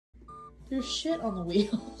There's shit on the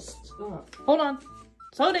wheels. Stop. Hold on.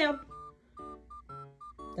 Slow down.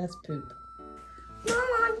 That's poop.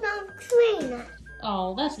 Mama, don't clean it.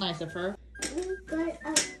 Oh, that's nice of her. You got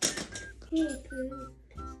a pee-poo.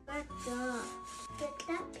 What's up? Is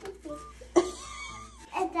that pee-poo?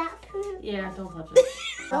 Is that poo? Yeah, don't touch it.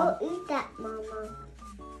 Don't eat that, Mama.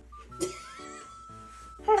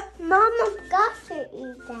 Mama got to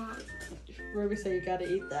eat that. Ruby said you gotta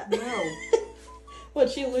eat that. No. What,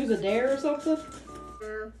 she lose a dare or something?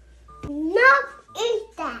 No. Not eat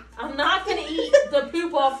that. I'm not gonna eat the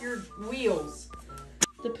poop off your wheels.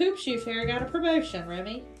 The poop shoe fair got a promotion,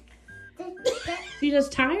 Remy. That- She does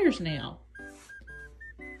tires now.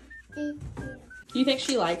 that- Do you think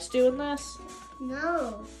she likes doing this?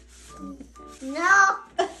 No. No.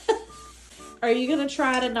 Are you gonna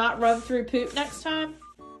try to not run through poop next time?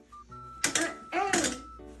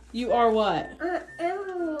 You are what? I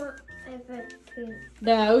don't want ever poop.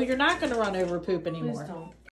 No, you're not gonna run over poop Please anymore. don't.